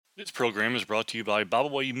This program is brought to you by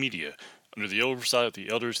Bible Way Media, under the oversight of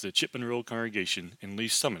the elders of the Chipman Road Congregation in Lee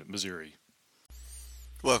Summit, Missouri.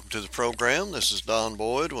 Welcome to the program. This is Don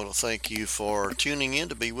Boyd. I want to thank you for tuning in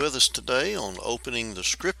to be with us today on Opening the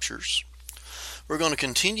Scriptures. We're going to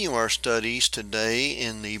continue our studies today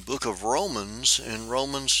in the book of Romans, in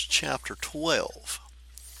Romans chapter 12.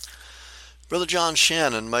 Brother John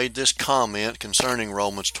Shannon made this comment concerning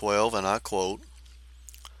Romans 12, and I quote,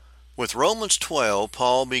 "With Romans 12,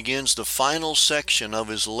 Paul begins the final section of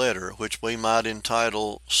his letter, which we might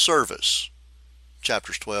entitle Service,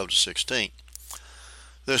 chapters 12 to 16.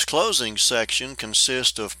 This closing section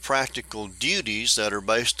consists of practical duties that are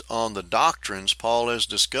based on the doctrines Paul has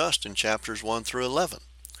discussed in chapters 1 through 11.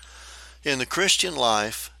 In the Christian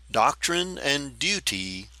life, doctrine and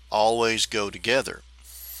duty always go together.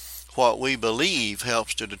 What we believe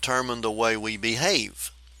helps to determine the way we behave.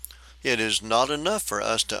 It is not enough for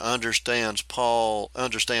us to understand Paul's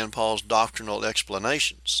doctrinal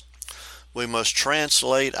explanations. We must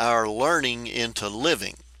translate our learning into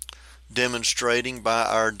living, demonstrating by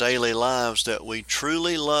our daily lives that we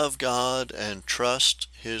truly love God and trust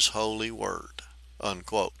His holy word."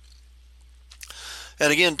 Unquote.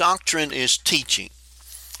 And again, doctrine is teaching,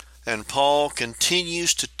 and Paul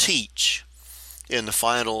continues to teach in the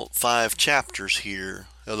final 5 chapters here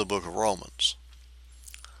of the book of Romans.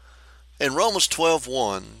 In Romans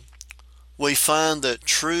 12:1, we find that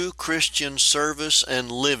true Christian service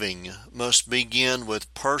and living must begin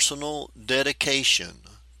with personal dedication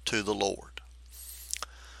to the Lord.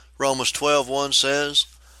 Romans 12:1 says,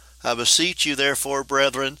 "I beseech you therefore,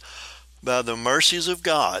 brethren, by the mercies of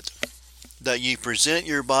God, that ye present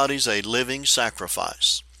your bodies a living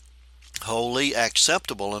sacrifice, holy,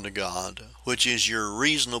 acceptable unto God, which is your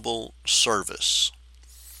reasonable service."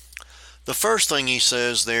 The first thing he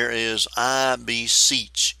says there is, "I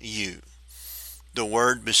beseech you." The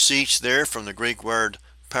word beseech there, from the Greek word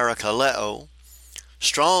parakaleo.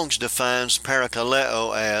 Strong's defines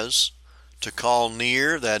parakaleo as to call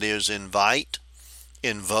near, that is, invite,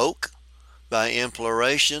 invoke, by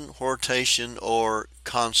imploration, hortation, or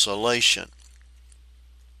consolation.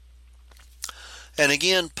 And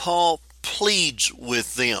again, Paul pleads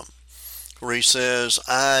with them, where he says,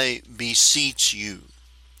 "I beseech you."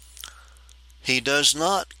 He does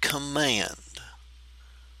not command,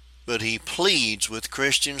 but he pleads with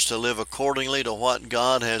Christians to live accordingly to what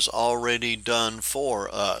God has already done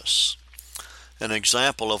for us. An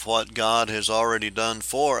example of what God has already done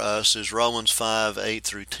for us is Romans 5:8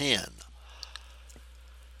 through 10.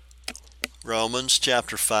 Romans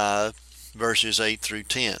chapter 5, verses 8 through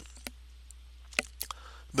 10.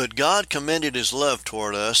 "But God commended His love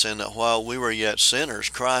toward us, in that while we were yet sinners,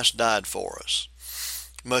 Christ died for us.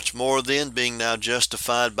 Much more then, being now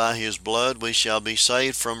justified by His blood, we shall be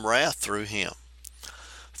saved from wrath through Him.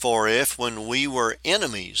 For if, when we were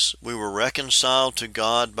enemies, we were reconciled to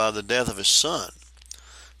God by the death of His Son,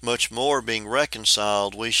 much more, being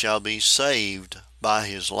reconciled, we shall be saved by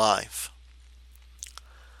His life."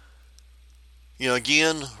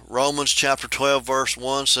 Again, Romans chapter 12, verse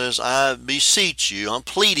 1 says, "I beseech you," I'm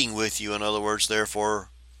pleading with you, in other words,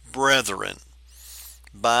 therefore, brethren,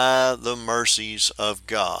 by the mercies of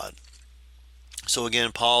God. So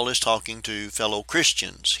again, Paul is talking to fellow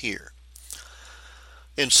Christians here.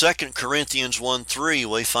 In 2 Corinthians 1:3,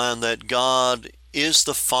 we find that God is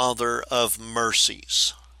the Father of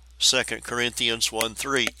mercies. 2 Corinthians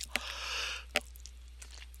 1:3.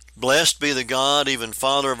 "Blessed be the God, even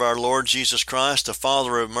Father of our Lord Jesus Christ, the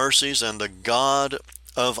Father of mercies and the God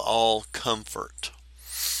of all comfort."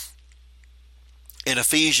 In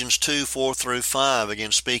Ephesians 2:4 through 5,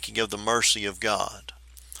 again speaking of the mercy of God.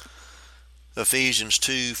 Ephesians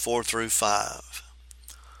 2:4 through 5.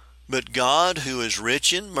 "But God, who is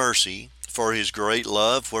rich in mercy, for His great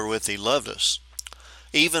love wherewith He loved us,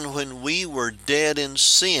 even when we were dead in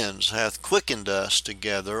sins, hath quickened us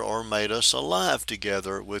together, or made us alive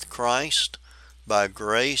together with Christ. By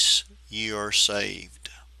grace ye are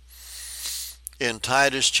saved." In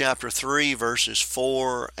Titus chapter 3, verses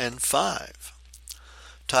 4 and 5.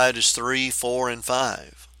 Titus 3, 4 and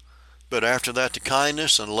 5. "But after that the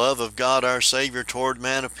kindness and love of God our Savior toward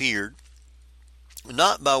man appeared,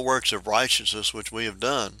 not by works of righteousness which we have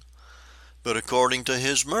done, but according to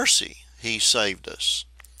His mercy He saved us,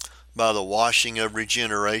 by the washing of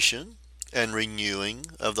regeneration and renewing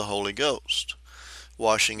of the Holy Ghost."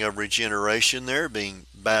 Washing of regeneration there being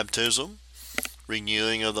baptism,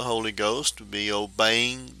 renewing of the Holy Ghost would be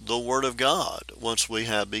obeying the Word of God once we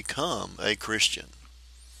have become a Christian.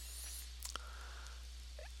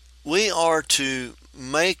 We are to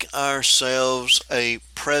make ourselves a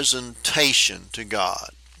presentation to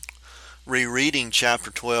God. rereading chapter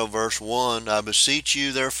 12, verse 1, I beseech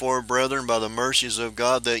you, therefore, brethren, by the mercies of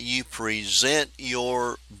God, that you present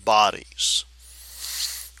your bodies.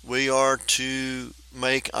 We are to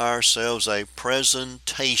make ourselves a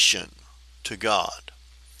presentation to God.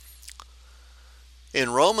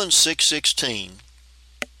 In Romans 6:16,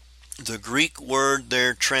 the Greek word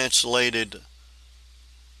there translated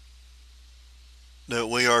that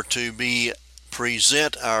we are to be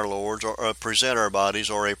present our Lords or present our bodies,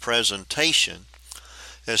 or a presentation,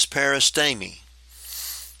 as paristemi.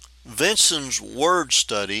 Vinson's word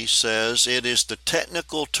study says it is the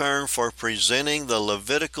technical term for presenting the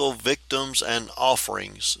Levitical victims and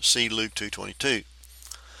offerings. See Luke 2:22.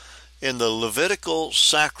 In the Levitical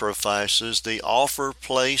sacrifices, the offerer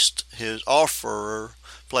placed his offering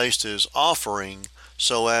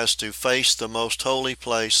so as to face the most holy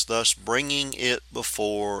place, thus bringing it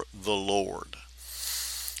before the Lord.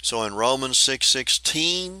 So in Romans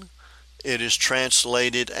 6:16, it is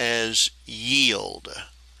translated as yield.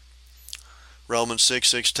 Romans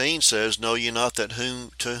 6:16 says, know ye not that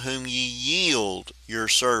to whom ye yield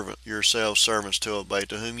yourselves servants to obey,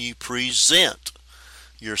 to whom ye present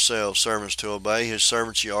yourselves servants to obey, his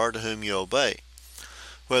servants ye are to whom ye obey,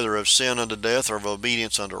 whether of sin unto death or of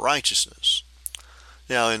obedience unto righteousness.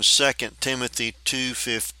 Now in 2 Timothy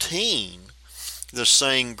 2:15, the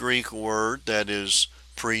same Greek word that is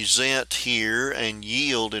present here and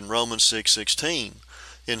yield in Romans 6:16,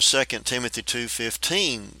 in 2 Timothy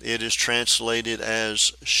 2:15, it is translated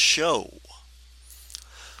as show.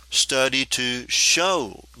 Study to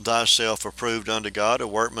show thyself approved unto God, a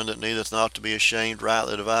workman that needeth not to be ashamed,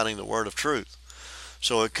 rightly dividing the word of truth.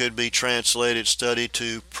 So it could be translated study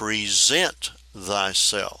to present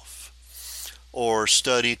thyself, or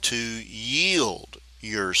study to yield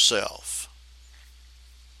yourself.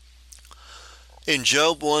 In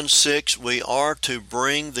Job 1:6, we are to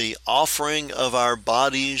bring the offering of our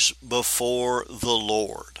bodies before the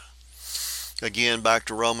Lord. Again, back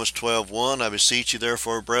to Romans 12:1, I beseech you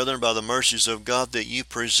therefore, brethren, by the mercies of God, that you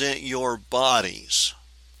present your bodies.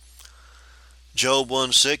 Job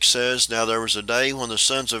 1:6 says, now there was a day when the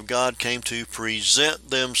sons of God came to present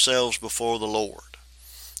themselves before the Lord.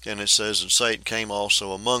 And it says, and Satan came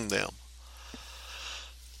also among them.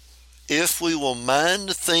 If we will mind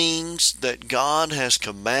the things that God has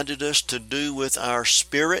commanded us to do with our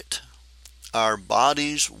spirit, our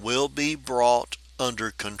bodies will be brought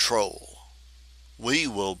under control. We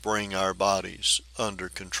will bring our bodies under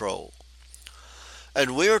control.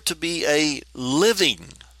 And we are to be a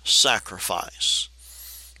living sacrifice.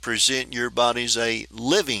 Present your bodies a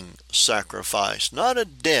living sacrifice, not a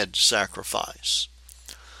dead sacrifice.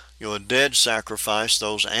 A dead sacrifice,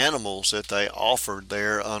 those animals that they offered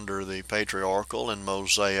there under the patriarchal and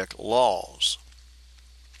Mosaic laws.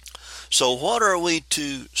 So what are we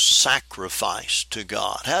to sacrifice to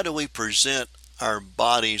God? How do we present our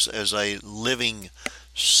bodies as a living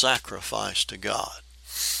sacrifice to God?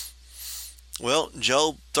 Well,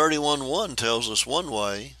 Job 31:1 tells us one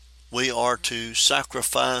way. We are to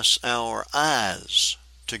sacrifice our eyes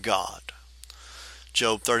to God.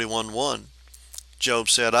 Job 31:1, Job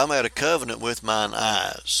said, I made a covenant with mine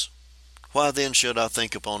eyes. Why then should I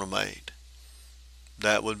think upon a maid?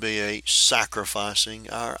 That would be a sacrificing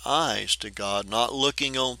our eyes to God, not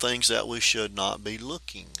looking on things that we should not be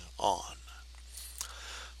looking on.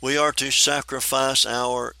 We are to sacrifice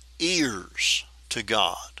our ears to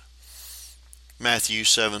God. Matthew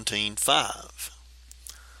 17:5.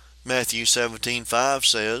 Matthew 17:5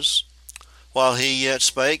 says, while he yet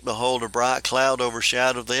spake, behold, a bright cloud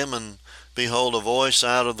overshadowed them, and behold, a voice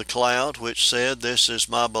out of the cloud, which said, this is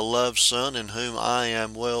my beloved Son, in whom I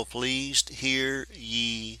am well pleased. Hear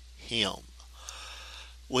ye him.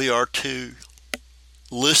 We are to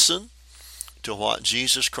listen to what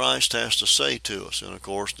Jesus Christ has to say to us. And of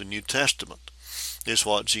course, the New Testament is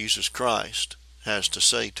what Jesus Christ has to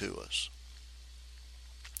say to us.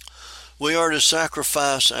 We are to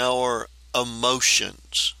sacrifice our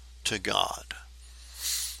emotions to God.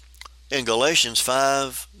 In Galatians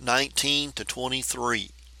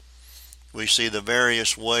 5:19-23, we see the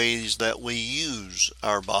various ways that we use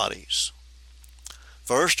our bodies.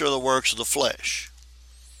 First are the works of the flesh.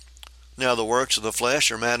 Now the works of the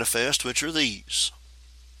flesh are manifest, which are these: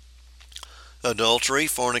 adultery,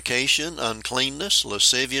 fornication, uncleanness,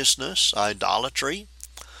 lasciviousness, idolatry,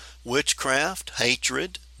 witchcraft,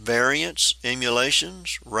 hatred, variance,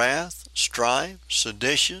 emulations, wrath, strife,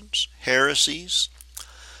 seditions, heresies,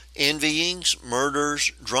 envyings,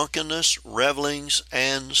 murders, drunkenness, revellings,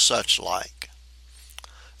 and such like.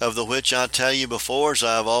 Of the which I tell you before, as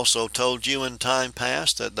I have also told you in time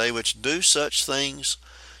past, that they which do such things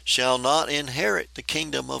shall not inherit the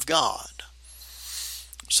kingdom of God.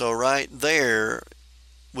 So right there,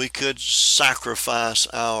 we could sacrifice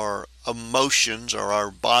our emotions or our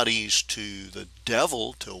bodies to the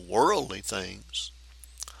devil, to worldly things.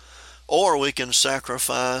 Or we can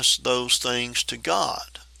sacrifice those things to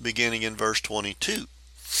God, beginning in verse 22.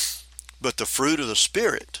 But the fruit of the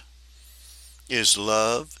Spirit is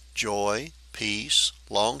love, joy, peace,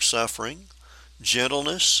 long-suffering,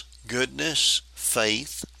 gentleness, goodness,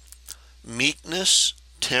 faith, meekness,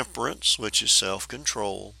 temperance, which is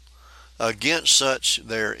self-control. Against such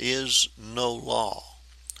there is no law.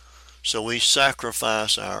 So we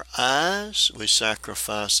sacrifice our eyes, we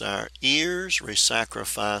sacrifice our ears, we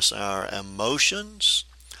sacrifice our emotions,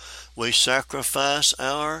 we sacrifice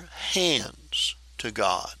our hands to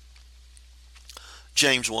God.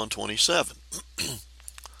 James 1:27.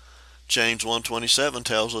 James 1:27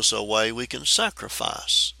 tells us a way we can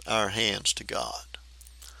sacrifice our hands to God.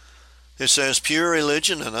 It says, pure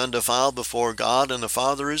religion and undefiled before God and the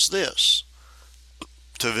Father is this,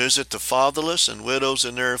 to visit the fatherless and widows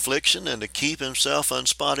in their affliction and to keep himself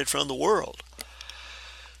unspotted from the world.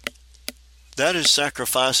 That is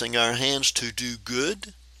sacrificing our hands to do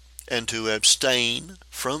good and to abstain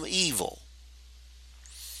from evil.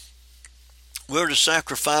 We're to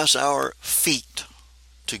sacrifice our feet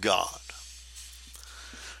to God.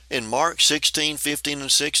 In Mark 16:15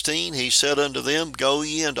 and 16, he said unto them, go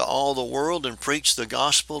ye into all the world and preach the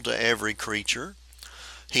gospel to every creature.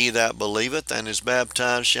 He that believeth and is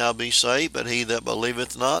baptized shall be saved, but he that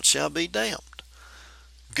believeth not shall be damned.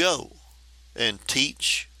 Go and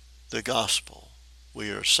teach the gospel.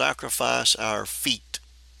 We are to sacrifice our feet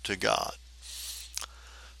to God.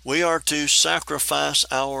 We are to sacrifice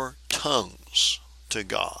our tongues to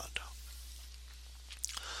God.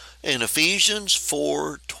 In Ephesians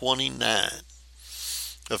 4:29,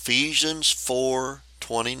 Ephesians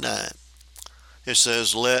 4:29, it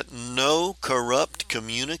says, let no corrupt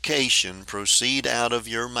communication proceed out of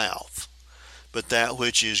your mouth, but that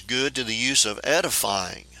which is good to the use of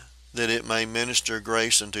edifying, that it may minister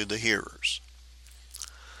grace unto the hearers.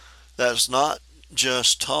 That's not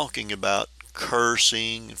just talking about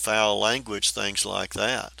cursing, foul language, things like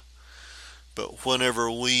that. But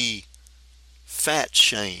whenever we fat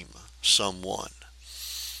shame someone,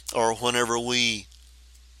 or whenever we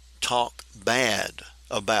talk bad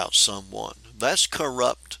about someone, that's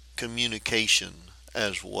corrupt communication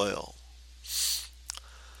as well.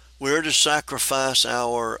 We're to sacrifice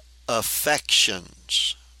our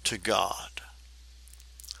affections to God.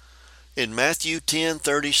 In Matthew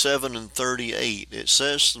 10:37 and 38, it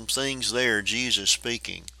says some things there, Jesus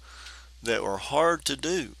speaking, that were hard to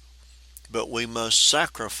do, but we must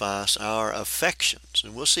sacrifice our affections.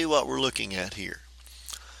 And we'll see what we're looking at here.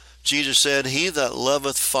 Jesus said, he that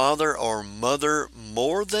loveth father or mother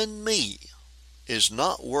more than me is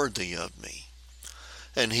not worthy of me.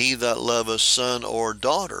 And he that loveth son or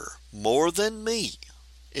daughter more than me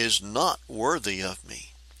is not worthy of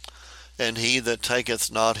me. And he that taketh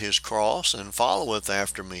not his cross and followeth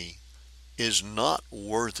after me is not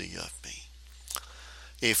worthy of me.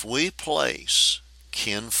 If we place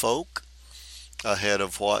kinfolk ahead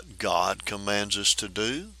of what God commands us to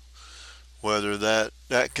do, whether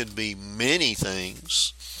that could be many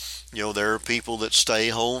things. There are people that stay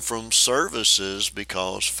home from services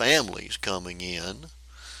because family's coming in.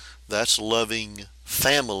 That's loving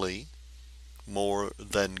family more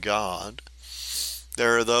than God.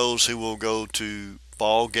 There are those who will go to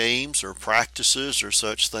ball games or practices or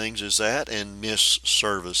such things as that and miss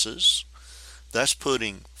services. That's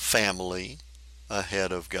putting family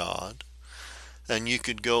ahead of God. And you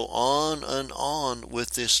could go on and on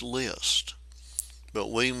with this list. But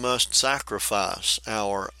we must sacrifice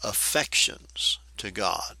our affections to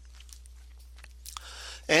God.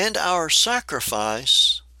 And our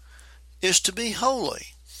sacrifice is to be holy.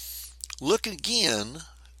 Look again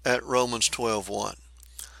at Romans 12:1.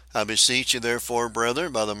 I beseech you therefore,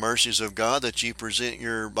 brethren, by the mercies of God, that ye present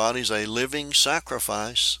your bodies a living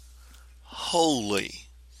sacrifice, holy.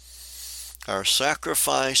 Our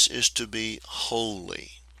sacrifice is to be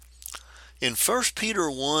holy. In 1 Peter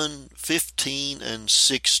 1:15 and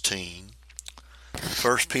 16,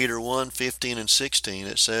 1 Peter 1:15 and 16,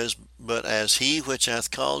 it says, but as he which hath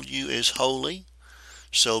called you is holy,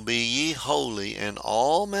 so be ye holy in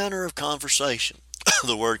all manner of conversation.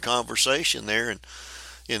 The word conversation there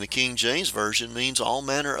in the King James Version means all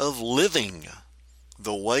manner of living,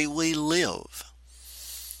 the way we live.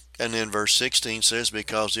 And then verse 16 says,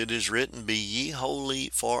 because it is written, be ye holy,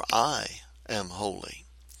 for I am holy.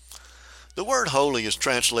 The word holy is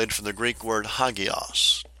translated from the Greek word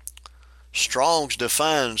hagios. Strong's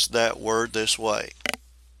defines that word this way: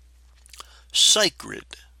 sacred,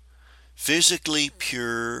 physically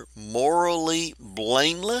pure, morally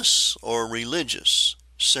blameless, or religious,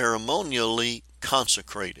 ceremonially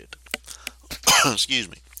consecrated. Excuse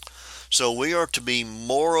me. So we are to be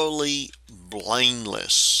morally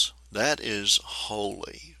blameless. That is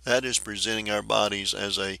holy. That is presenting our bodies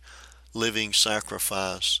as a living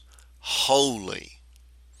sacrifice, holy.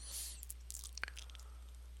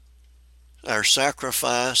 Our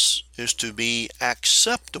sacrifice is to be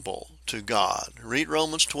acceptable to God. Read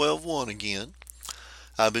Romans 12:1 again.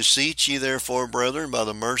 I beseech ye therefore, brethren, by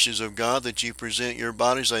the mercies of God, that ye present your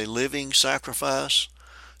bodies a living sacrifice,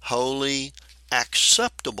 holy,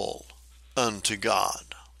 acceptable unto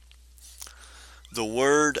God. The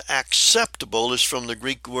word acceptable is from the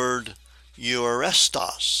Greek word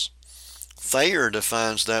euarestos. Thayer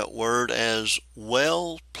defines that word as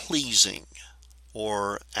well-pleasing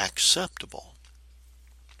or acceptable.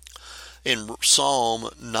 In Psalm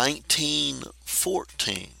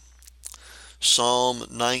 19:14, Psalm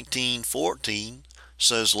 19:14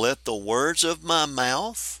 says, let the words of my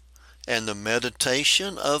mouth and the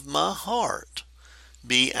meditation of my heart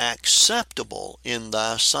be acceptable in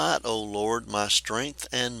thy sight, O Lord, my strength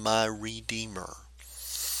and my redeemer.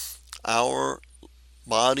 Our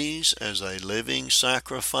bodies as a living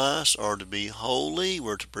sacrifice are to be holy.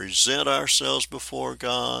 We're to present ourselves before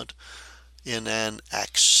God in an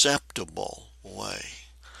acceptable way.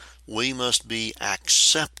 We must be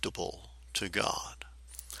acceptable to God.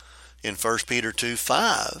 In 1 Peter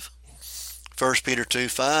 2:5, 1 Peter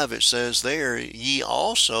 2:5, it says there, ye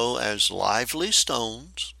also as lively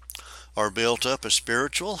stones are built up a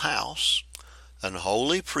spiritual house, an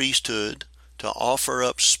holy priesthood, to offer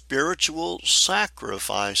up spiritual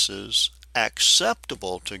sacrifices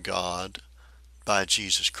acceptable to God by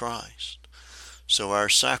Jesus Christ. So our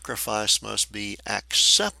sacrifice must be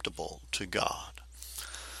acceptable to God.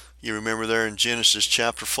 You remember there in Genesis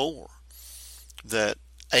chapter 4 that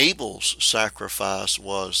Abel's sacrifice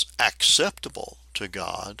was acceptable to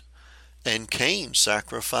God and Cain's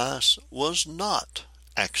sacrifice was not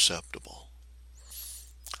acceptable.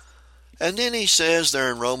 And then he says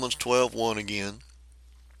there in Romans 12:1 again,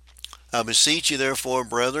 I beseech you therefore,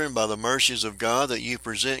 brethren, by the mercies of God, that you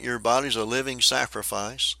present your bodies a living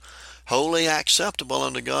sacrifice, wholly acceptable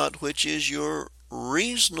unto God, which is your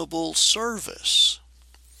reasonable service.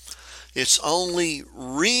 It's only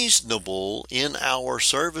reasonable in our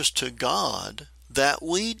service to God that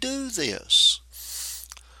we do this.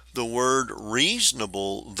 The word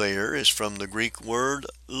reasonable there is from the Greek word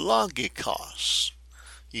logikos.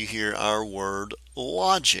 You hear our word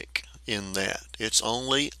logic in that. It's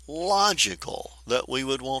only logical that we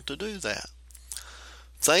would want to do that.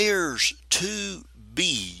 Thayer's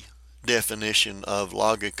 2b definition of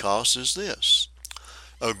logikos is this: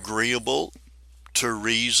 agreeable to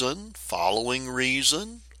reason, following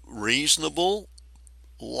reason, reasonable,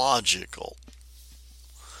 logical.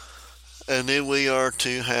 And then we are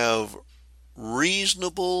to have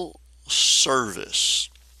reasonable service.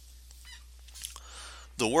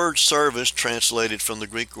 The word service, translated from the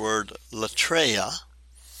Greek word latreia,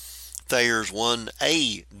 Thayer's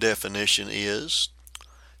 1a definition is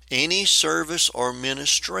any service or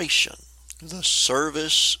ministration, the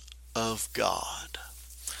service of God.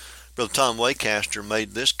 Brother Tom Waycaster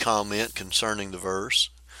made this comment concerning the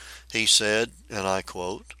verse. He said, and I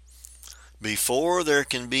quote, before there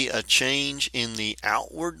can be a change in the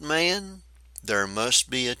outward man, there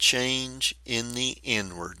must be a change in the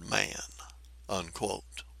inward man.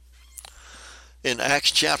 Unquote. In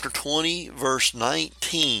Acts chapter 20, verse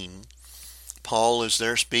 19, Paul is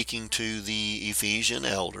there speaking to the Ephesian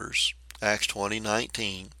elders. Acts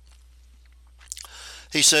 20:19.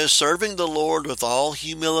 He says, serving the Lord with all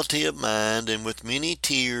humility of mind and with many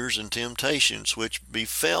tears and temptations which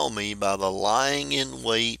befell me by the lying in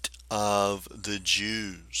wait of the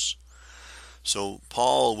Jews. So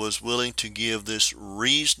Paul was willing to give this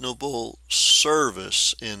reasonable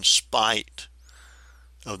service in spite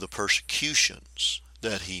of the persecutions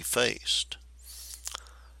that he faced.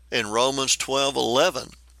 In Romans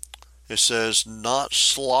 12:11, it says, not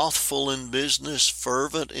slothful in business,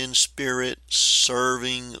 fervent in spirit,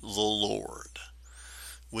 serving the Lord.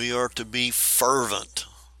 We are to be fervent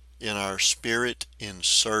in our spirit in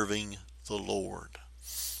serving the Lord.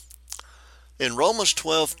 In Romans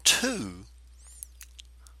 12:2,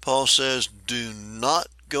 Paul says, do not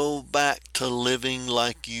go back to living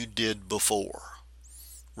like you did before.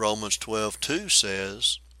 Romans 12:2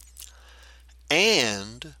 says,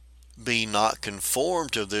 and be not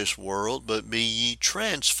conformed to this world, but be ye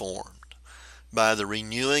transformed by the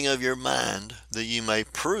renewing of your mind, that ye may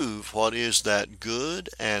prove what is that good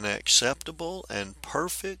and acceptable and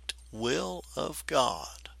perfect will of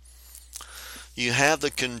God. You have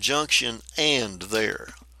the conjunction and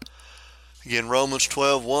there. Again, Romans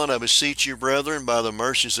 12:1, I beseech you, brethren, by the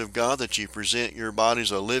mercies of God, that you present your bodies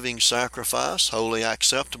a living sacrifice, wholly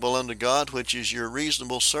acceptable unto God, which is your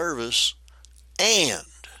reasonable service. And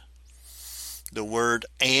the word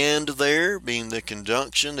and there being the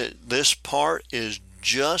conjunction, this part is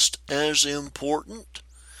just as important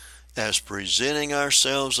as presenting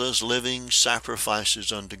ourselves as living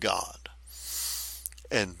sacrifices unto God.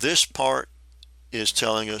 And this part is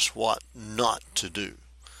telling us what not to do.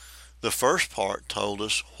 The first part told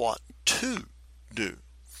us what to do.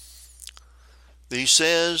 He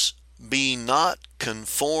says, be not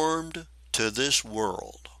conformed to this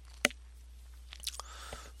world.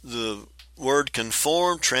 The word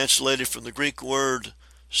conform, translated from the Greek word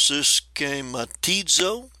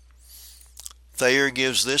syschematizo, Thayer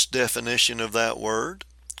gives this definition of that word: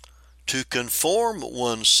 to conform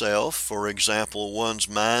oneself, for example, one's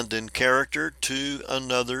mind and character, to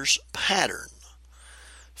another's pattern.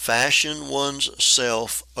 Fashion one's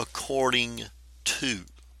self according to.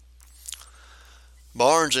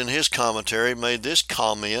 Barnes, in his commentary, made this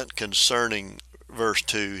comment concerning verse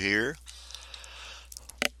 2 here,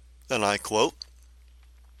 and I quote,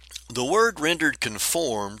 the word rendered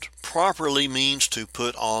conformed properly means to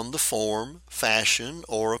put on the form, fashion,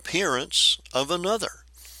 or appearance of another.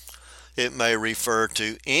 It may refer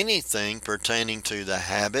to anything pertaining to the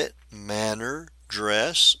habit, manner,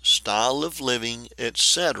 dress, style of living,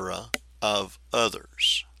 etc. of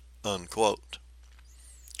others. Unquote.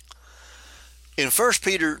 In 1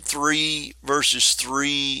 Peter 3, verses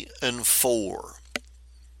 3 and 4,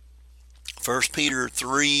 1 Peter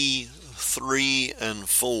 3, 3 and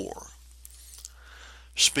 4,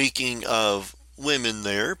 speaking of women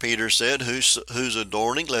there, Peter said, whose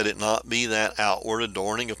adorning, let it not be that outward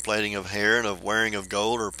adorning of plaiting of hair and of wearing of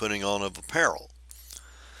gold or putting on of apparel,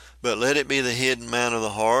 but let it be the hidden man of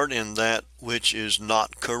the heart in that which is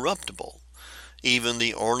not corruptible, even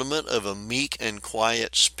the ornament of a meek and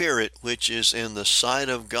quiet spirit, which is in the sight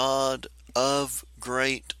of God of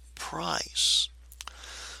great price.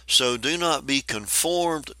 So do not be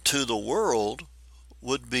conformed to the world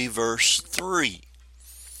would be verse 3.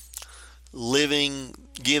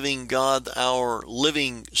 Giving God our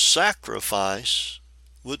living sacrifice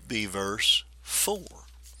would be verse 4.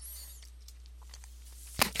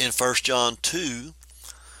 In 1 John 2,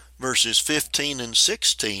 verses 15 and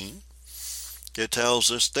 16, it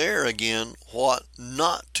tells us there again what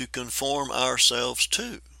not to conform ourselves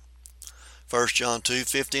to. 1 John 2,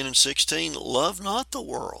 15 and 16, love not the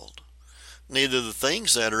world, neither the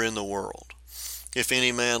things that are in the world. If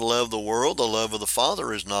any man love the world, the love of the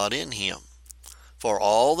Father is not in him. For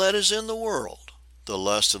all that is in the world, the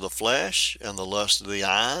lust of the flesh, and the lust of the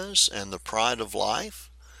eyes, and the pride of life,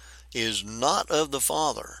 is not of the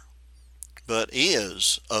Father, but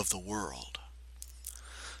is of the world.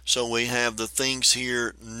 So we have the things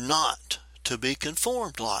here not to be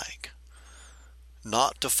conformed like,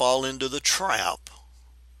 not to fall into the trap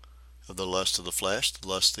of the lust of the flesh, the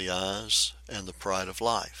lust of the eyes, and the pride of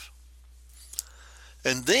life.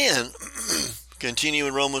 And then, continue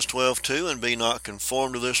in Romans 12:2, and be not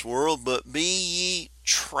conformed to this world, but be ye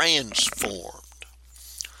transformed.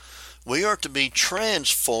 We are to be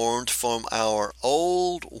transformed from our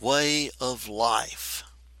old way of life.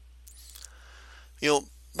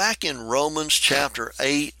 Back in Romans chapter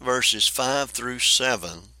 8, verses 5 through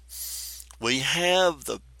 7, we have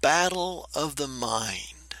the battle of the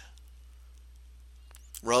mind.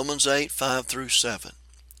 Romans 8, 5 through 7.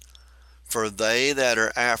 For they that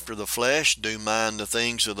are after the flesh do mind the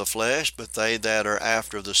things of the flesh, but they that are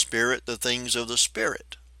after the Spirit, the things of the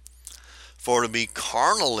Spirit. For to be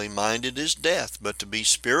carnally minded is death, but to be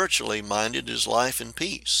spiritually minded is life and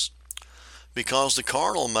peace. Because the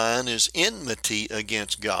carnal mind is enmity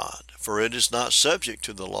against God, for it is not subject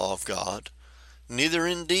to the law of God, neither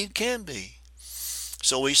indeed can be.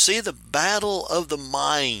 So we see the battle of the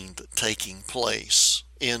mind taking place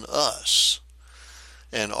in us.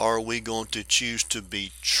 And are we going to choose to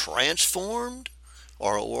be transformed,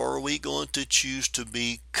 or are we going to choose to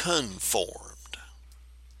be conformed?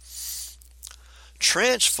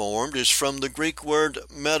 Transformed is from the Greek word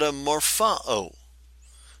metamorphao,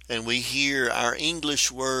 and we hear our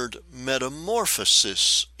English word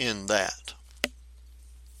metamorphosis in that.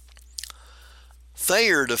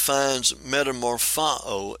 Thayer defines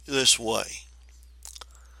metamorphao this way: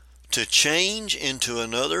 to change into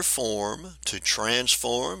another form, to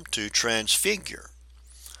transform, to transfigure.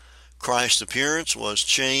 Christ's appearance was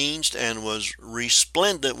changed and was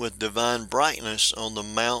resplendent with divine brightness on the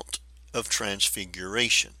Mount of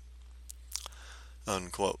Transfiguration.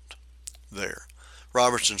 Unquote. There.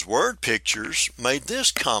 Robertson's word pictures made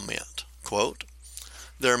this comment, quote,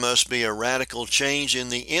 "There must be a radical change in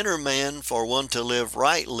the inner man for one to live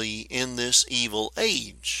rightly in this evil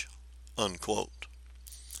age," unquote.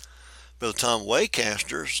 Brother Tom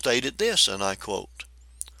Waycaster stated this, and I quote,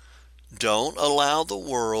 "Don't allow the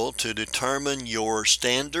world to determine your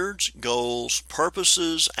standards, goals,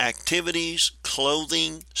 purposes, activities,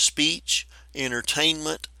 clothing, speech,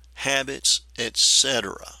 entertainment, habits,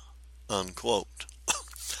 etc." Unquote.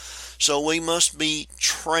 So we must be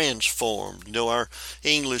transformed. You know, our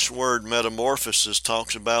English word metamorphosis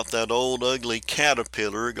talks about that old ugly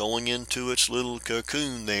caterpillar going into its little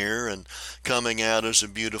cocoon there and coming out as a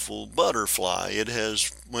beautiful butterfly. It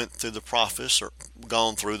has went through the process or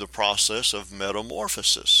gone through the process of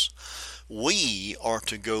metamorphosis. We are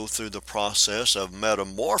to go through the process of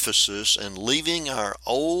metamorphosis and leaving our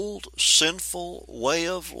old sinful way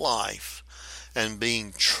of life and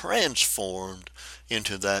being transformed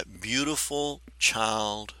into that beautiful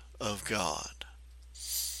child of God.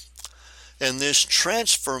 And this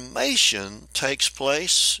transformation takes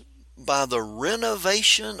place by the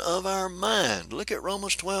renovation of our mind. Look at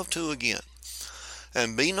Romans 12:2 again.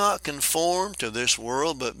 "And be not conformed to this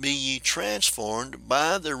world, but be ye transformed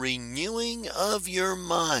by the renewing of your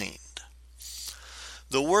mind."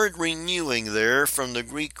 The word renewing there, from the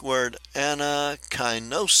Greek word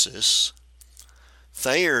anakinosis,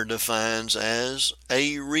 Thayer defines as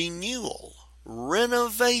a renewal,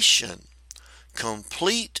 renovation,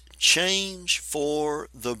 complete change for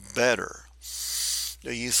the better.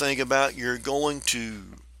 Do you think about you're going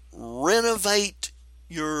to renovate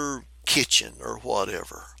your kitchen or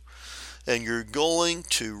whatever, and you're going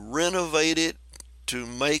to renovate it to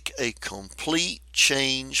make a complete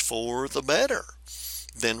change for the better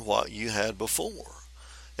than what you had before.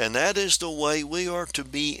 And that is the way we are to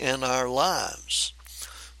be in our lives.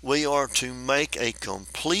 We are to make a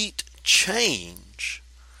complete change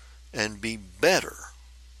and be better,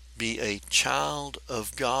 be a child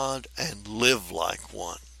of God, and live like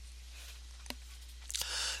one.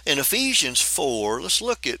 In Ephesians 4, let's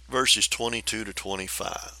look at verses 22 to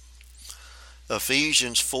 25.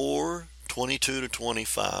 Ephesians 4, 22 to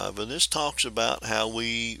 25, and this talks about how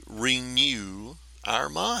we renew our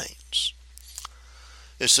minds.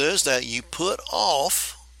 It says that you put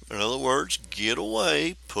off, in other words, get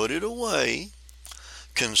away, put it away,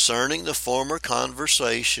 concerning the former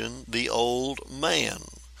conversation, the old man.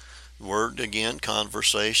 Word again,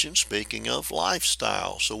 conversation, speaking of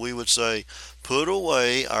lifestyle. So we would say, put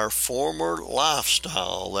away our former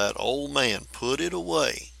lifestyle, that old man, put it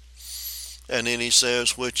away. And then he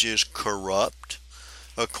says, which is corrupt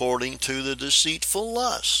according to the deceitful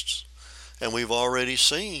lusts. And we've already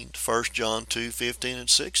seen 1 John 2:15 and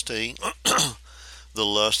 16, the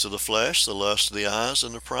lust of the flesh, the lust of the eyes,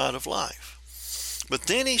 and the pride of life. But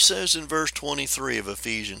then he says in verse 23 of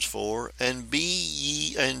Ephesians 4, and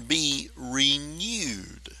be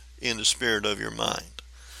renewed in the spirit of your mind.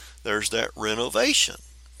 There's that renovation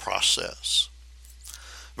process.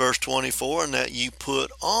 Verse 24, and that you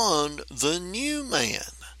put on the new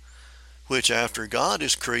man, which after God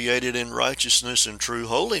is created in righteousness and true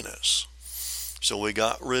holiness. So we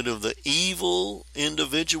got rid of the evil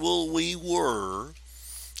individual we were,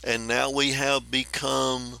 and now we have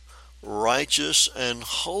become righteous and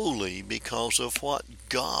holy because of what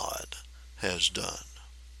God has done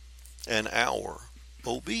and our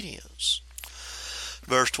obedience.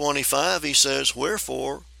 Verse 25, he says,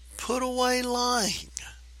 wherefore put away lying.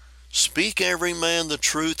 Speak every man the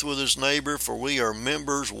truth with his neighbor, for we are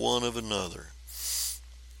members one of another.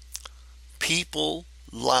 People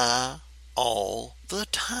lie all the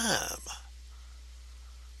time.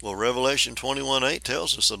 Well, Revelation 21:8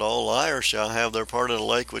 tells us that all liars shall have their part in a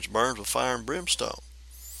lake which burns with fire and brimstone.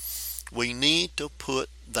 We need to put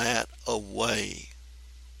that away.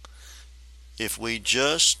 If we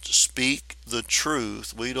just speak the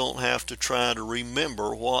truth, we don't have to try to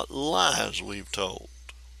remember what lies we've told.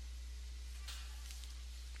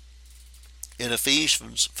 In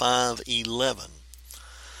Ephesians 5:11,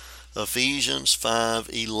 Ephesians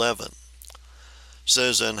 5:11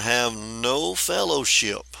 says, and have no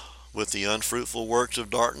fellowship with the unfruitful works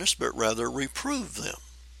of darkness, but rather reprove them.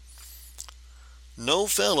 No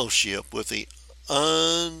fellowship with the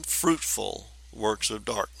unfruitful works of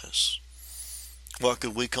darkness. What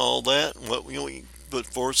could we call that? We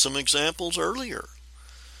put forth some examples earlier.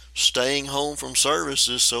 Staying home from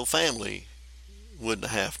services so family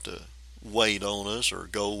wouldn't have to wait on us or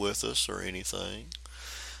go with us or anything.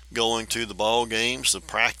 Going to the ball games, the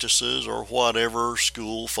practices, or whatever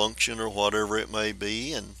school function or whatever it may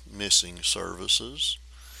be, and missing services.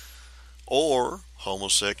 Or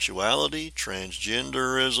homosexuality,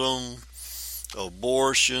 transgenderism,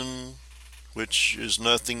 abortion, which is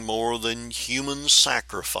nothing more than human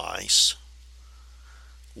sacrifice.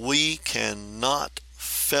 We cannot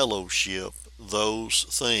fellowship those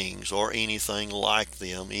things or anything like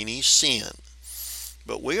them, any sin.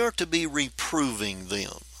 But we are to be reproving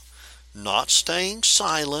them, not staying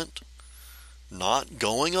silent, not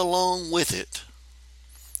going along with it.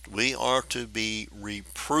 We are to be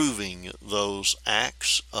reproving those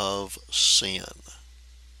acts of sin.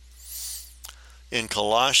 In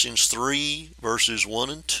Colossians 3, verses 1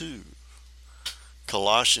 and 2,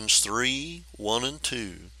 Colossians 3, 1 and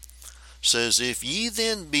 2 says, "If ye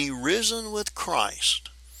then be risen with Christ,"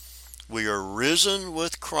 we are risen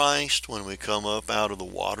with Christ when we come up out of the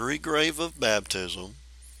watery grave of baptism.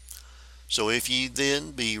 So if ye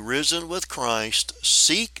then be risen with Christ,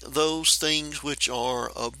 seek those things which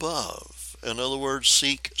are above. In other words,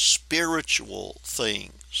 seek spiritual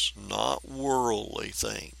things, not worldly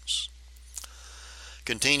things.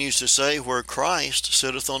 Continues to say, "where Christ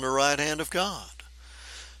sitteth on the right hand of God."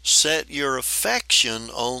 Set your affection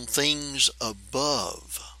on things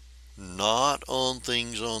above, not on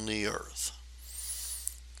things on the earth.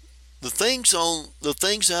 The things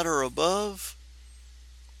that are above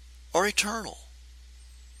are eternal.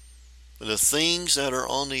 The things that are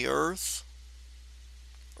on the earth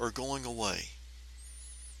are going away.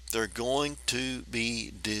 They're going to be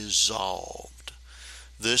dissolved.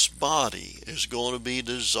 This body is going to be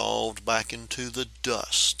dissolved back into the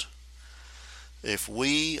dust. If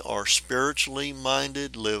we are spiritually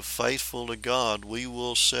minded, live faithful to God, we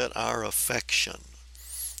will set our affection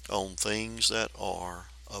on things that are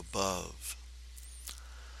above.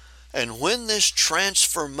 And when this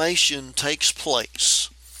transformation takes place,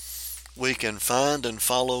 we can find and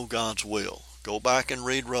follow God's will. Go back and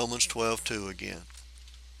read Romans 12:2 again.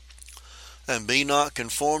 "And be not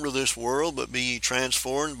conformed to this world, but be ye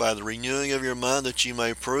transformed by the renewing of your mind, that ye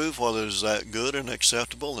may prove whether it is that good and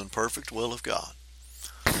acceptable and perfect will of God."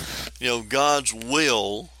 God's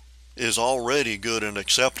will is already good and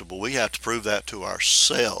acceptable. We have to prove that to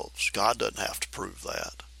ourselves. God doesn't have to prove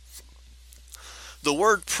that. The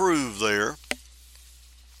word "prove" there,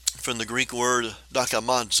 from the Greek word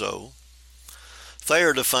 "dokamazo,"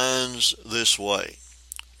 Thayer defines this way: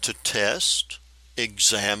 to test,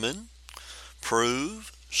 examine,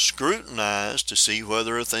 prove, scrutinize to see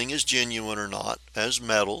whether a thing is genuine or not, as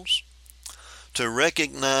metals, to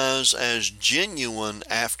recognize as genuine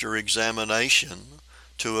after examination,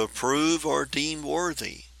 to approve or deem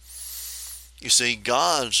worthy. You see,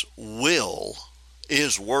 God's will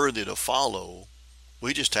is worthy to follow.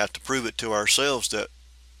 We just have to prove it to ourselves that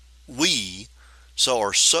we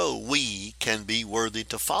can be worthy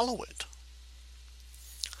to follow it.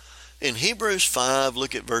 In Hebrews 5,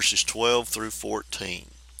 look at verses 12 through 14.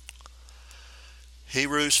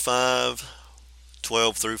 Hebrews 5,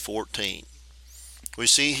 12 through 14. We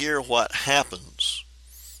see here what happens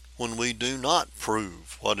when we do not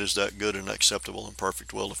prove what is that good and acceptable and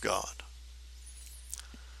perfect will of God.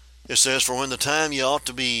 It says, "For for the time ye ought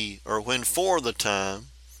to be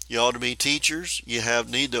teachers, ye have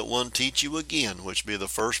need that one teach you again, which be the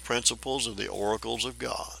first principles of the oracles of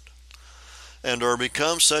God, and are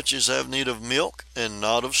become such as have need of milk, and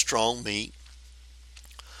not of strong meat.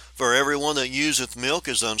 For every one that useth milk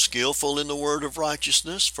is unskillful in the word of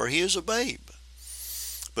righteousness, for he is a babe.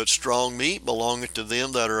 But strong meat belongeth to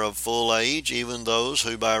them that are of full age, even those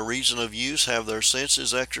who by reason of use have their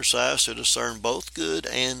senses exercised to discern both good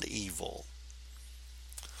and evil."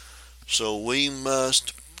 So we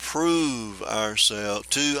must prove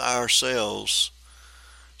to ourselves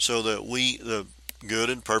so that the good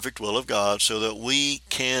and perfect will of God, so that we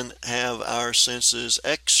can have our senses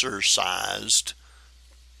exercised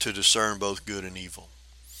to discern both good and evil.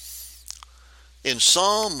 In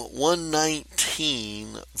Psalm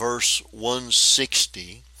 119, verse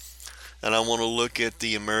 160, and I want to look at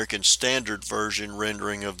the American Standard Version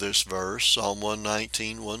rendering of this verse, Psalm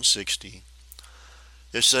 119, 160.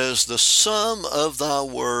 It says, "The sum of thy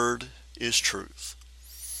word is truth,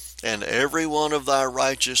 and every one of thy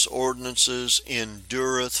righteous ordinances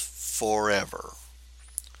endureth forever."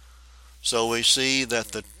 So we see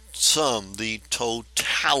that the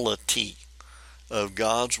totality of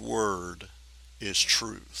God's word is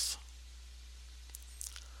truth.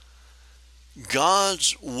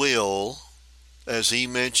 God's will, as he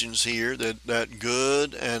mentions here, that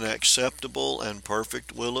good and acceptable and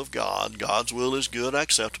perfect will of God, God's will is good,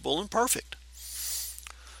 acceptable, and perfect.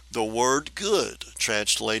 The word "good,"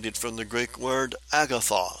 translated from the Greek word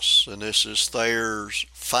agathos, and this is Thayer's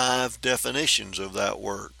 5 definitions of that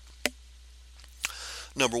word.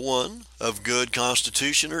 Number 1, of good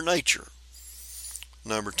constitution or nature.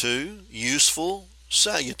 Number 2, useful,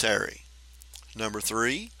 salutary. Number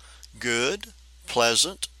 3, good,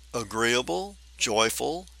 pleasant, agreeable,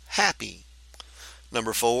 joyful, happy.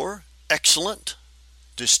 Number 4, excellent,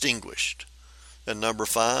 distinguished. And number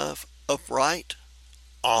 5, upright,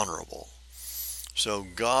 honorable. So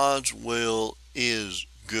God's will is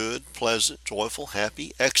good, pleasant, joyful,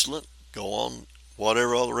 happy, excellent. Go on,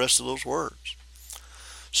 whatever all the rest of those words.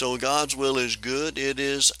 So God's will is good. It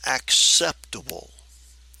is acceptable.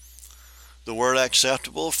 The word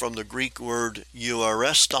acceptable from the Greek word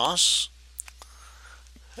euarestos,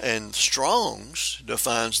 and Strong's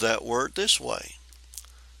defines that word this way: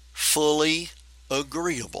 fully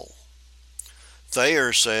agreeable.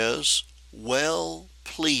 Thayer says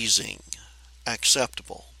well-pleasing,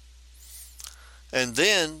 acceptable. And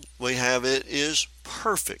then we have it is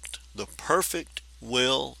perfect, the perfect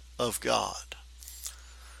will of God.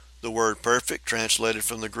 The word perfect, translated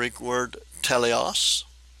from the Greek word teleos.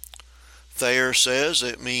 Thayer says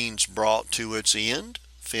it means brought to its end,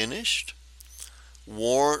 finished,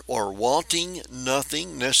 or wanting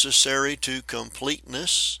nothing necessary to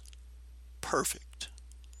completeness, perfect.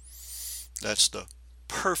 That's the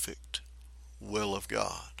perfect will of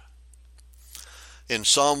God. In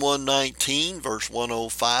Psalm 119, verse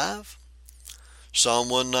 105, Psalm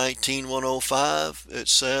 119, 105, it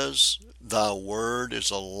says, Thy word is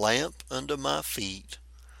a lamp unto my feet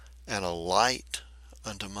and a light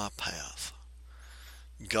unto my path.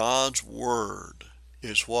 God's word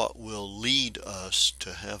is what will lead us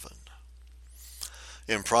to heaven.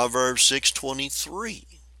 In Proverbs 6:23,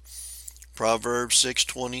 Proverbs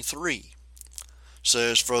 6:23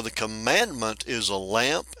 says, For the commandment is a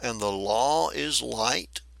lamp, and the law is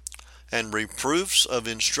light, and reproofs of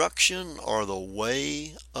instruction are the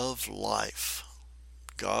way of life.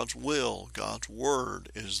 God's will, God's word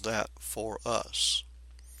is that for us.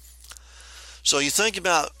 So you think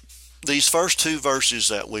about these first two verses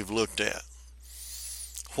that we've looked at.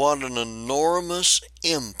 What an enormous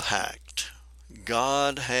impact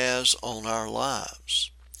God has on our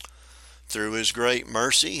lives. Through His great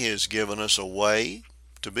mercy, He has given us a way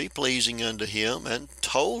to be pleasing unto Him and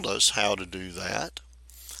told us how to do that.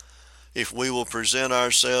 If we will present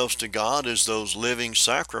ourselves to God as those living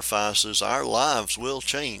sacrifices, our lives will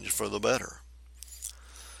change for the better.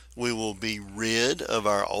 We will be rid of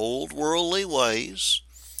our old worldly ways,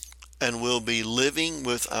 and we'll be living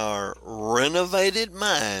with our renovated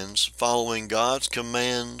minds, following God's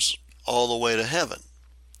commands all the way to heaven.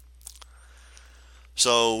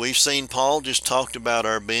 So we've seen Paul just talked about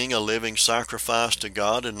our being a living sacrifice to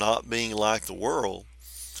God and not being like the world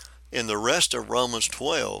in the rest of Romans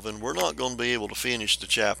 12, and we're not going to be able to finish the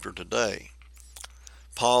chapter today.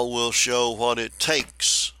 Paul will show what it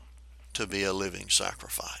takes to be a living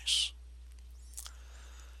sacrifice.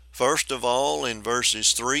 First of all, in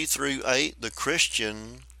verses 3 through 8, the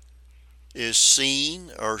Christian is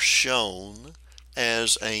seen or shown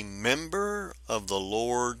as a member of the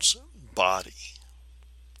Lord's body.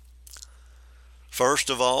 First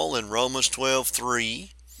of all, in Romans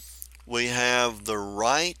 12:3, we have the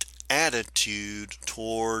right attitude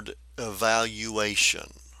toward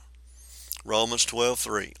evaluation. Romans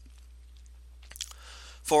 12:3.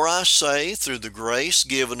 For I say, through the grace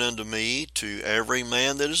given unto me, to every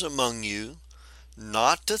man that is among you,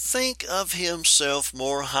 not to think of himself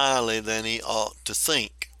more highly than he ought to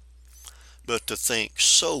think, but to think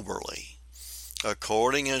soberly,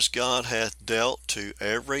 according as God hath dealt to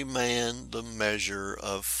every man the measure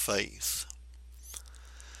of faith.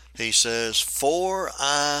 He says, for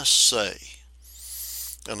I say.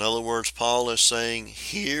 In other words, Paul is saying,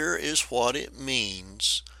 here is what it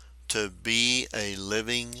means to be a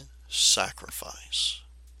living sacrifice.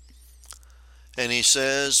 And he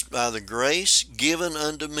says, by the grace given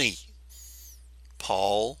unto me,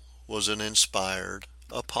 Paul was an inspired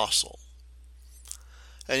apostle.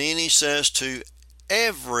 And then he says, to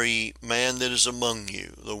every man that is among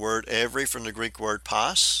you. The word every from the Greek word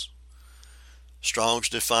pas. Strong's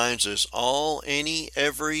defines as all, any,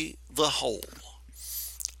 every, the whole.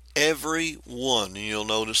 Every one. And you'll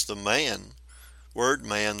notice the word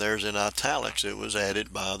man there's in italics. It was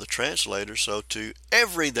added by the translator. So to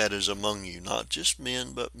every that is among you, not just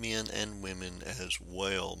men, but men and women as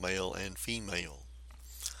well, male and female.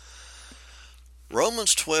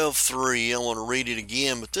 Romans 12:3, I want to read it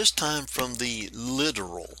again, but this time from the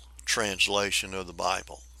literal translation of the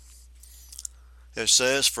Bible. It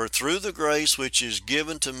says, for through the grace which is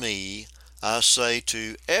given to me, I say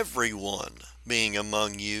to everyone being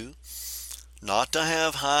among you, not to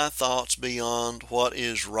have high thoughts beyond what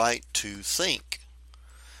is right to think,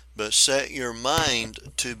 but set your mind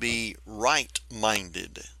to be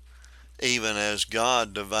right-minded, even as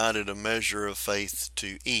God divided a measure of faith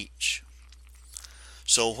to each.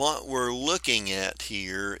 So what we're looking at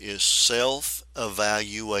here is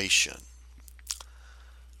self-evaluation.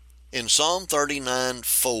 In Psalm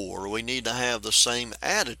 39:4, we need to have the same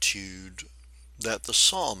attitude that the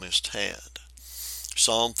psalmist had.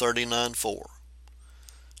 Psalm 39:4.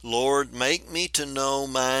 Lord, make me to know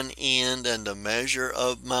mine end and the measure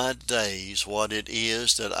of my days, what it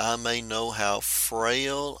is, that I may know how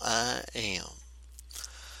frail I am.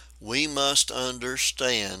 We must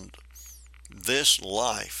understand this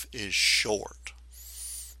life is short.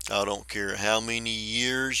 I don't care how many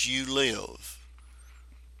years you live.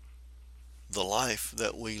 The life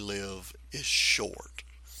that we live is short.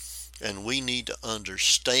 And we need to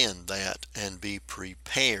understand that and be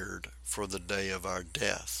prepared for the day of our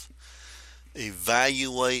death.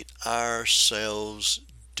 Evaluate ourselves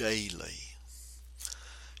daily.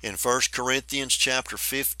 In 1 Corinthians chapter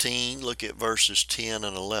 15, look at verses 10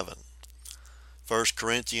 and 11. 1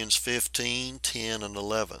 Corinthians 15, 10 and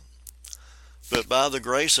 11. But by the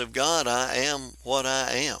grace of God I am what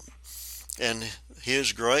I am, and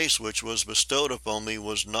his grace which was bestowed upon me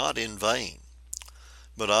was not in vain.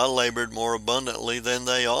 But I labored more abundantly than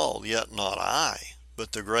they all, yet not I,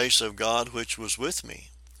 but the grace of God which was with me.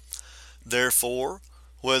 Therefore,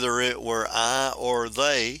 whether it were I or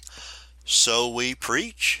they, so we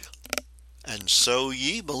preach, and so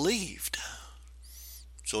ye believed.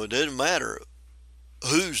 So it didn't matter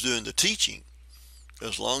who's doing the teaching,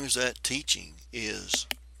 as long as that teaching is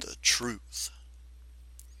the truth.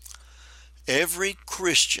 Every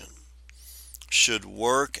Christian should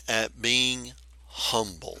work at being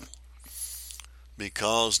humble,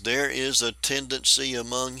 because there is a tendency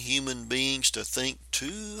among human beings to think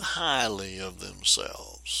too highly of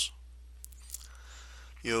themselves.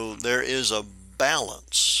 There is a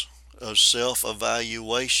balance of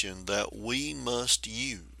self-evaluation that we must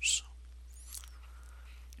use.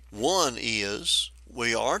 One is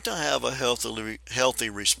we are to have a healthy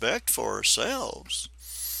respect for ourselves.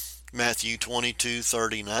 Matthew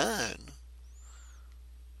 22:39.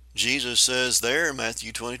 Jesus says there in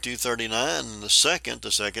Matthew 22:39, the second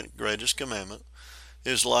greatest commandment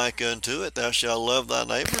is like unto it, thou shalt love thy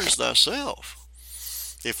neighbor as thyself.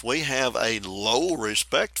 If we have a low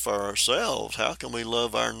respect for ourselves, how can we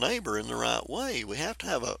love our neighbor in the right way? We have to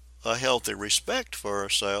have a healthy respect for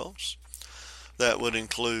ourselves. That would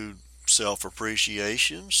include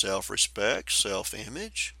self-appreciation, self-respect,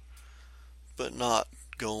 self-image, but not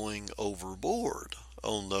going overboard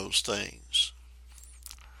on those things.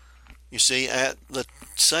 You see, at the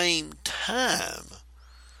same time,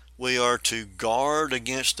 we are to guard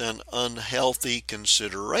against an unhealthy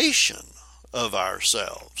consideration of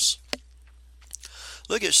ourselves.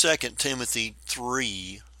 Look at 2 Timothy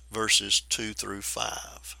 3, verses 2 through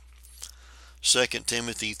 5. 2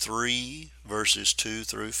 Timothy 3, verses 2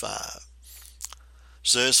 through 5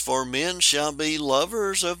 says, For men shall be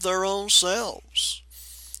lovers of their own selves,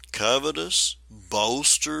 covetous,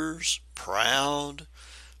 boasters, proud,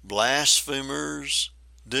 blasphemers,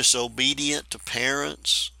 disobedient to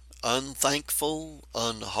parents, unthankful,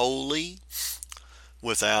 unholy,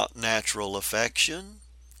 without natural affection,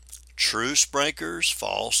 truce breakers,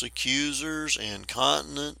 false accusers,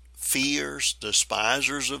 incontinent, fierce,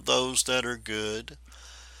 despisers of those that are good,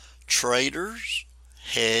 traitors,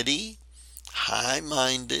 heady,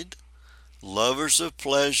 high-minded, lovers of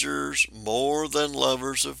pleasures more than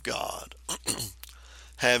lovers of God,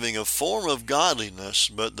 having a form of godliness,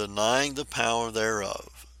 but denying the power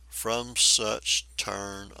thereof. From such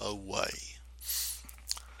turn away.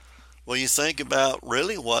 Well, you think about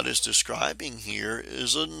really what it's describing here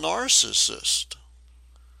is a narcissist.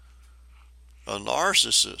 A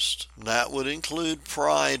narcissist. That would include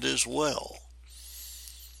pride as well.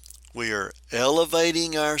 We are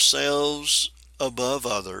elevating ourselves above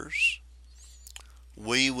others.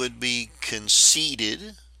 We would be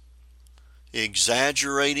conceited,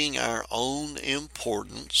 exaggerating our own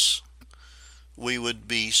importance. We would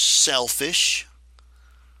be selfish.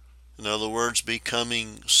 In other words,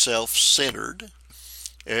 becoming self-centered.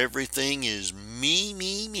 Everything is me,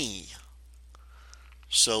 me, me.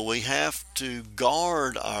 So we have to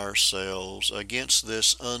guard ourselves against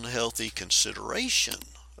this unhealthy consideration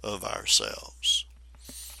of ourselves.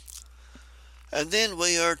 And then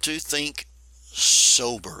we are to think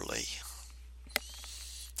soberly.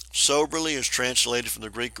 Soberly is translated from the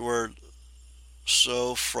Greek word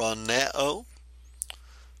sophroneo.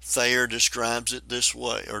 Thayer describes it this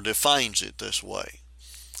way, or defines it this way: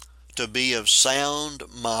 to be of sound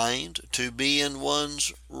mind, to be in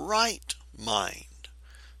one's right mind,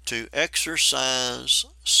 to exercise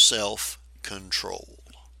self-control.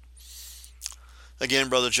 Again,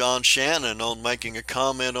 Brother John Shannon, on making a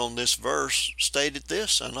comment on this verse, stated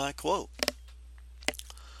this, and I quote,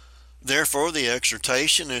 "Therefore the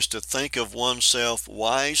exhortation is to think of oneself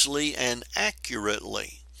wisely and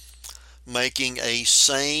accurately, making a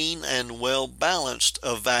sane and well-balanced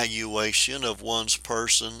evaluation of one's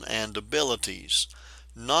person and abilities,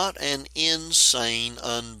 not an insane,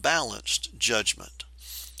 unbalanced judgment.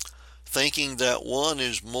 Thinking that one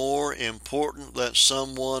is more important than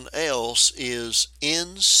someone else is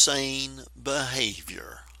insane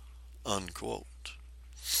behavior," unquote.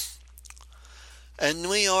 And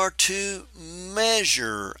we are to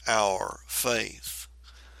measure our faith.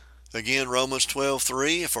 Again, Romans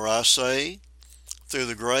 12:3, "For I say, through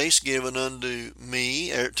the grace given unto me,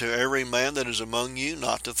 to every man that is among you,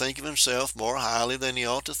 not to think of himself more highly than he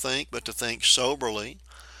ought to think, but to think soberly,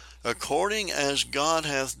 according as God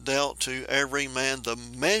hath dealt to every man the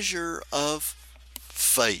measure of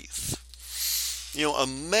faith." You know, a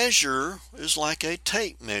measure is like a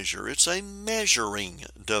tape measure. It's a measuring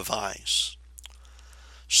device.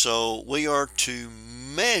 So we are to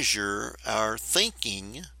measure our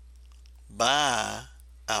thinking by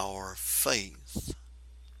our faith.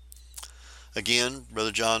 Again,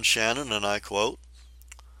 Brother John Shannon, and I quote,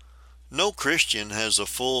 "No Christian has a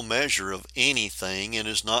full measure of anything and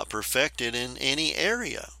is not perfected in any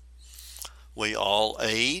area. We all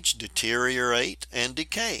age, deteriorate, and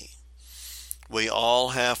decay. We all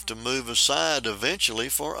have to move aside eventually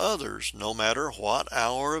for others, no matter what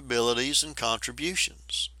our abilities and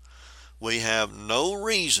contributions. We have no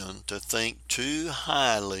reason to think too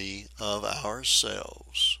highly of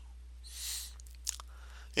ourselves."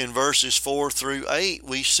 In verses 4 through 8,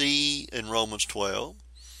 we see, in Romans 12,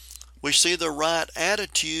 we see the right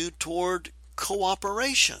attitude toward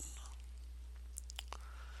cooperation.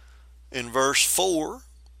 In verse 4,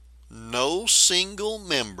 no single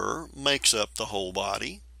member makes up the whole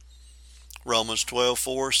body. Romans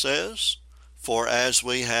 12:4 says, "For as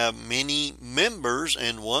we have many members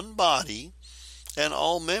in one body, and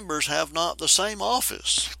all members have not the same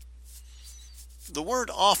office." The word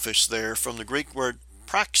office there, from the Greek word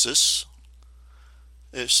praxis,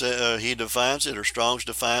 he defines it, or Strong's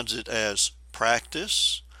defines it as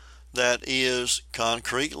practice, that is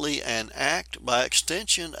concretely an act, by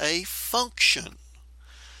extension a function.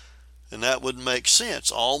 And that would make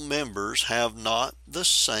sense. All members have not the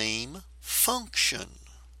same function.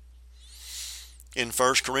 In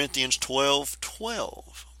 1 Corinthians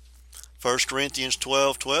 12:12, 1 Corinthians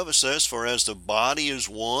 12:12, it says, "For as the body is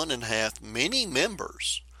one and hath many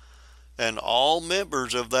members, and all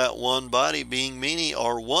members of that one body being many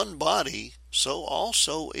are one body, so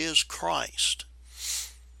also is Christ."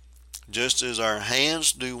 Just as our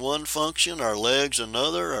hands do one function, our legs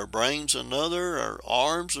another, our brains another, our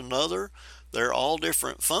arms another, they're all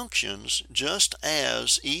different functions, just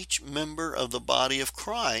as each member of the body of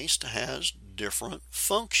Christ has different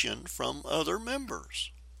function from other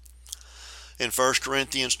members. In 1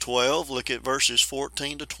 Corinthians 12, look at verses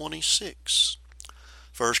 14 to 26.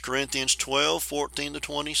 1 Corinthians 12:14 to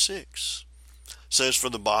 26 says, "For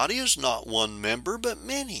the body is not one member, but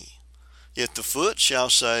many. If the foot shall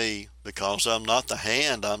say, Because I'm not the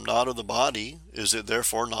hand, I'm not of the body, is it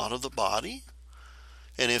therefore not of the body?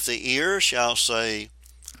 And if the ear shall say,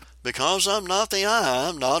 Because I'm not the eye,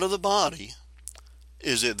 I'm not of the body,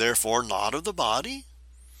 is it therefore not of the body?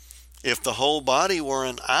 If the whole body were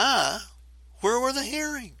an eye, where were the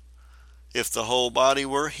hearing? If the whole body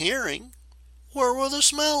were hearing, where were the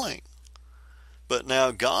smelling? But now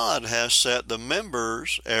God has set the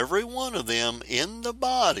members, every one of them, in the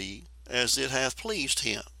body as it hath pleased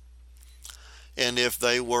him. And if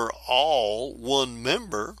they were all one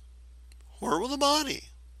member, where were the body?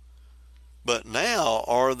 But now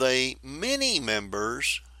are they many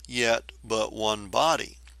members, yet but one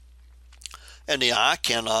body. And the eye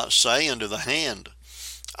cannot say unto the hand,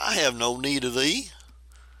 I have no need of thee,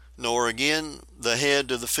 nor again the head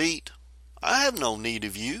to the feet, I have no need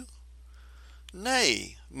of you.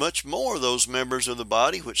 Nay, much more those members of the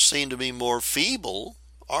body which seem to be more feeble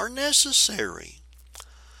are necessary.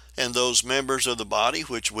 And those members of the body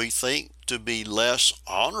which we think to be less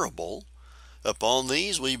honorable, upon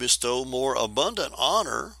these we bestow more abundant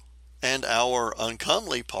honor, and our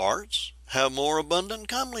uncomely parts have more abundant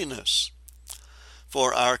comeliness.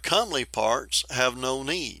 For our comely parts have no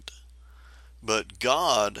need, but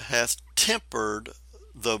God hath tempered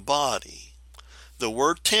the body. The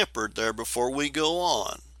word tempered there, before we go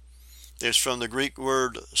on, is from the Greek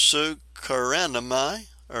word subkaranami,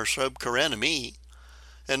 or subkaranami,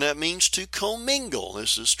 and that means to commingle.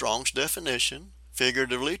 This is Strong's definition,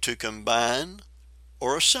 figuratively to combine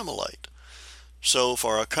or assimilate. So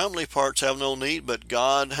for our comely parts have no need, but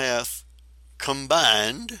God hath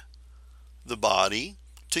combined the body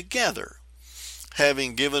together,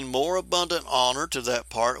 having given more abundant honor to that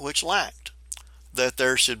part which lacked, that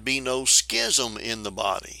there should be no schism in the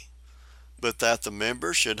body, but that the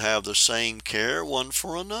members should have the same care one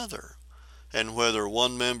for another. And whether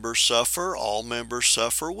one member suffer, all members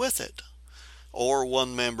suffer with it. Or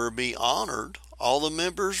one member be honored, all the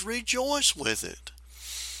members rejoice with it.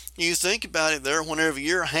 You think about it there, whenever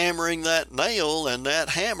you're hammering that nail and that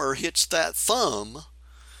hammer hits that thumb,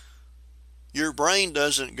 your brain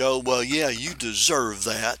doesn't go, well, yeah, you deserve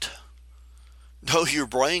that. No, your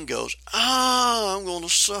brain goes, I'm going to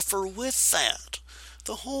suffer with that.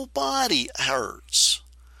 The whole body hurts.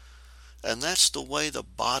 And that's the way the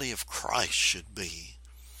body of Christ should be.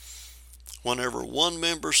 Whenever one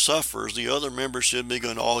member suffers, the other member should be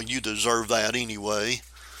going, oh, you deserve that anyway.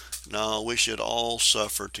 No, we should all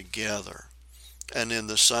suffer together. And in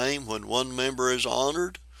the same, when one member is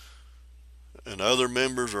honored and other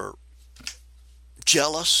members are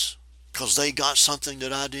jealous because they got something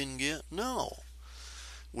that I didn't get, no.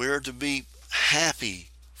 We're to be happy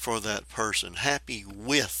for that person, happy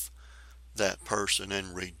with that person,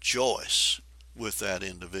 and rejoice with that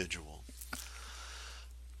individual.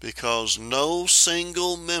 Because no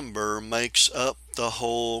single member makes up the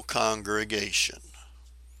whole congregation.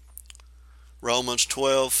 Romans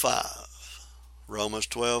 12:5. Romans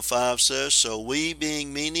 12:5 says, so we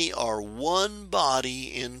being many are one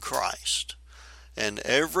body in Christ, and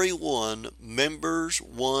every one members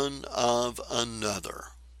one of another.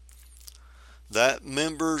 That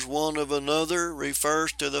members one of another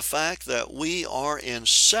refers to the fact that we are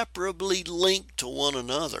inseparably linked to one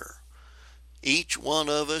another. Each one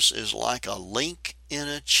of us is like a link in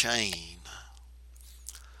a chain.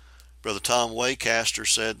 Brother Tom Waycaster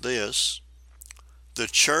said this, the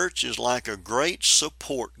church is like a great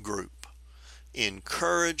support group,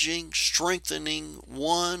 encouraging, strengthening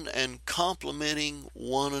one and complementing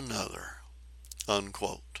one another,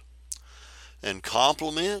 unquote. And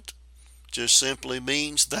complement just simply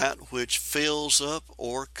means that which fills up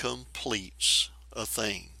or completes a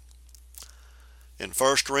thing. In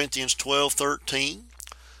 1 Corinthians 12:13,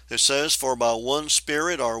 it says, for by one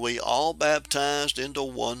Spirit are we all baptized into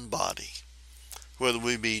one body, whether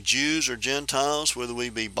we be Jews or Gentiles, whether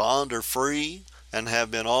we be bond or free, and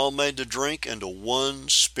have been all made to drink into one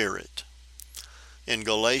Spirit. In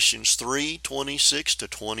Galatians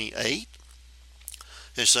 3:26-28,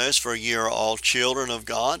 it says, for ye are all children of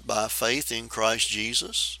God by faith in Christ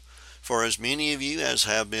Jesus. For as many of you as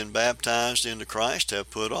have been baptized into Christ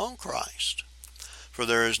have put on Christ. For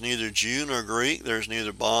there is neither Jew nor Greek, there is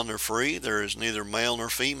neither bond nor free, there is neither male nor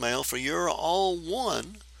female, for you are all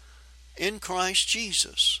one in Christ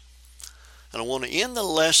Jesus. And I want to end the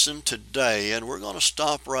lesson today, and we're going to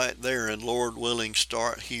stop right there and Lord willing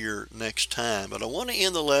start here next time. But I want to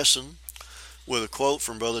end the lesson with a quote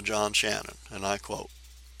from Brother John Shannon, and I quote,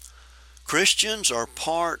 Christians are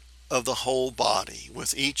part of the whole body,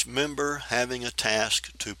 with each member having a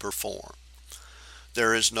task to perform.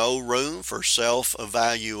 There is no room for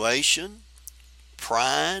self-evaluation,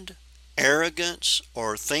 pride, arrogance,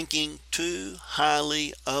 or thinking too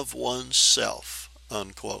highly of oneself,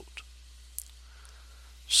 unquote.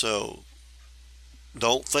 So,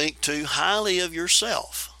 don't think too highly of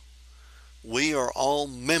yourself. We are all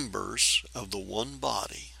members of the one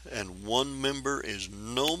body, and one member is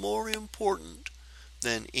no more important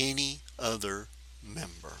than any other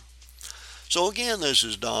member. So again, this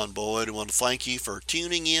is Don Boyd. I want to thank you for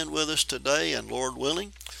tuning in with us today, and Lord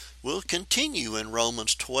willing, we'll continue in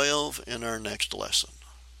Romans 12 in our next lesson.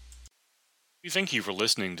 We thank you for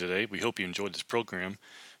listening today. We hope you enjoyed this program.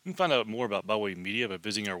 You can find out more about Byway Media by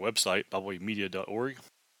visiting our website, bywaymedia.org.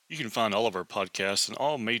 You can find all of our podcasts on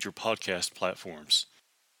all major podcast platforms.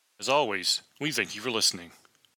 As always, we thank you for listening.